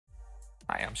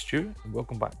Hi, I'm Stu, and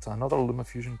welcome back to another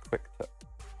LumaFusion quick tip.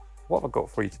 What have I got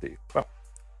for you today? Well,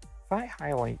 if I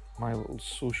highlight my little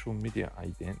social media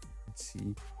ident, you can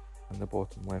see in the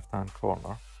bottom left-hand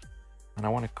corner, and I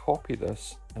want to copy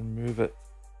this and move it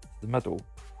to the middle,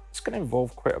 it's going to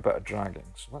involve quite a bit of dragging.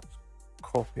 So let's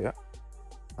copy it,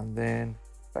 and then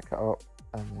pick it up,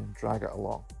 and then drag it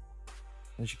along.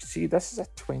 As you can see, this is a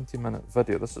 20-minute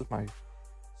video. This is my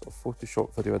sort of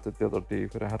Photoshop video I did the other day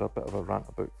where I had a bit of a rant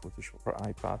about Photoshop for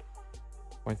iPad,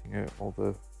 pointing out all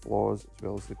the flaws as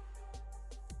well as the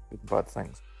good and bad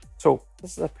things. So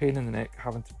this is a pain in the neck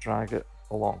having to drag it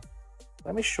along.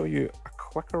 Let me show you a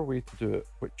quicker way to do it,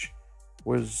 which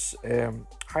was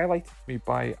highlighted to me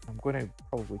by, I'm going to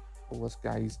probably pull this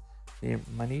guy's name,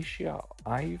 Manisha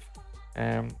Ive,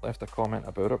 left a comment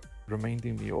about it,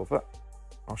 reminding me of it.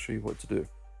 I'll show you what to do.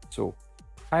 So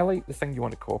highlight the thing you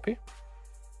want to copy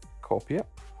it,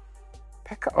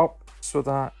 pick it up so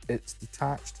that it's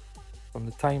detached from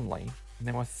the timeline, and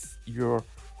then with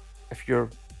if you're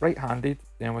right-handed,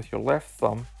 then with your left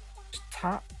thumb, just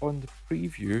tap on the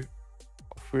preview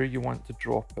of where you want to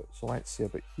drop it. So let's say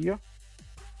about here,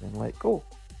 then let go.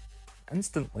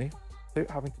 Instantly,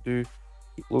 without having to do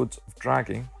loads of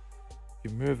dragging,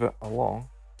 you move it along,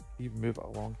 even move it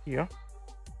along here,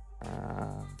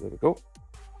 and there we go.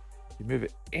 You move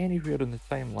it anywhere in the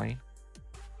timeline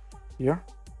here,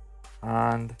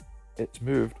 and it's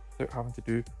moved without having to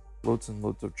do loads and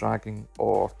loads of dragging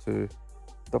or to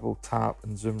double tap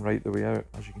and zoom right the way out.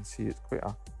 As you can see, it's quite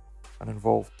an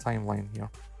involved timeline here.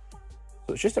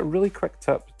 So it's just a really quick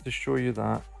tip to show you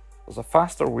that there's a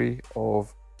faster way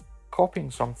of copying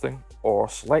something or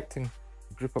selecting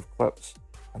a group of clips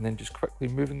and then just quickly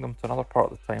moving them to another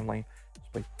part of the timeline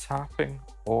just by tapping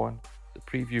on the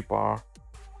preview bar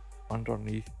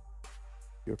underneath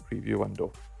your preview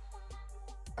window.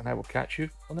 And I will catch you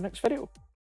on the next video.